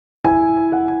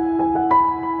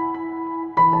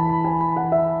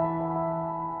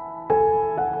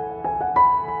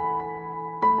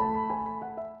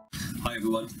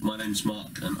name's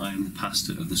Mark and I am the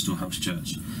pastor of the Storehouse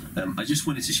Church. I just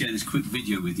wanted to share this quick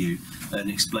video with you and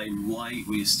explain why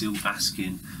we are still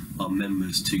asking our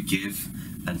members to give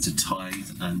and to tithe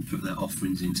and put their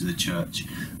offerings into the church.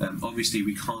 Obviously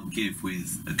we can't give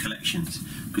with collections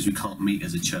because we can't meet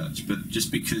as a church, but just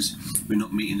because we're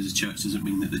not meeting as a church doesn't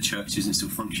mean that the church isn't still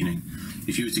functioning.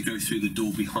 If you were to go through the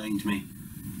door behind me,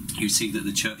 you see that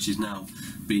the church is now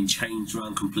being changed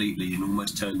around completely and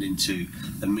almost turned into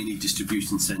a mini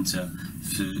distribution centre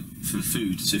for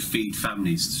food, to feed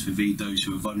families, to feed those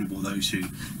who are vulnerable, those who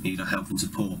need our help and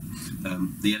support.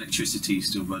 The electricity is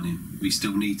still running. We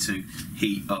still need to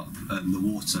heat up the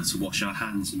water to wash our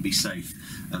hands and be safe.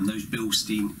 Those bills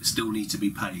still need to be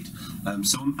paid.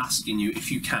 So I'm asking you,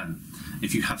 if you can,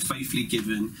 if you have faithfully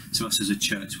given to us as a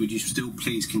church, would you still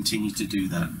please continue to do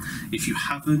that? If you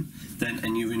haven't, then,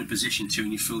 and you're in a position to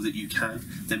and you feel that you can,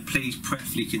 then please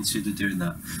prayerfully consider doing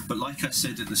that. But like I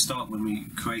said at the start when we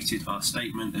created our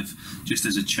statement of just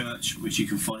as a church, which you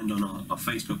can find on our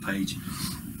Facebook page,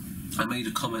 I made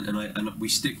a comment and we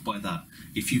stick by that.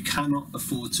 If you cannot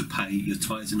afford to pay your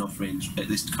tithes and offerings at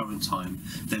this current time,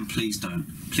 then please don't.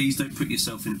 Please don't put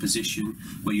yourself in a position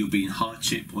where you'll be in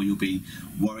hardship or you'll be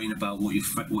worrying about what your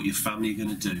family are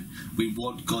going to do. We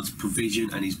want God's provision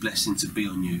and His blessing to be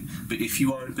on you. But if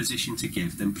you are in a position to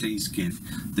give, then please give.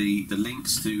 The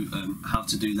links to how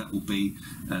to do that will be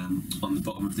on the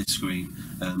bottom of this screen.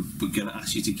 We're going to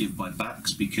ask you to give by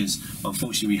backs because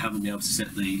unfortunately we haven't been able to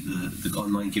set the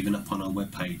online giving up on our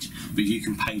webpage, but you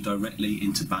can pay directly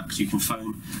into backs. You can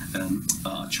phone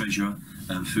our treasurer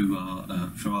through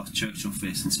our church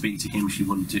office and speak to him if you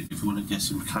want to get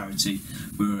some clarity.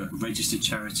 We're a registered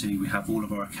charity. We have all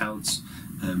of our accounts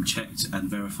checked and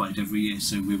verified every year,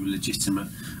 so we're legitimate.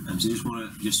 So just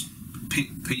want to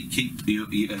keep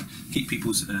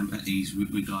people's at ease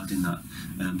regarding that.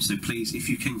 So please, if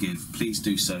you can give, please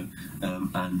do so,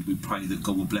 and we pray that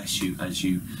God will bless you as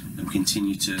you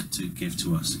continue to give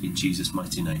to us in Jesus'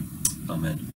 mighty name.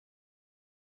 Amen.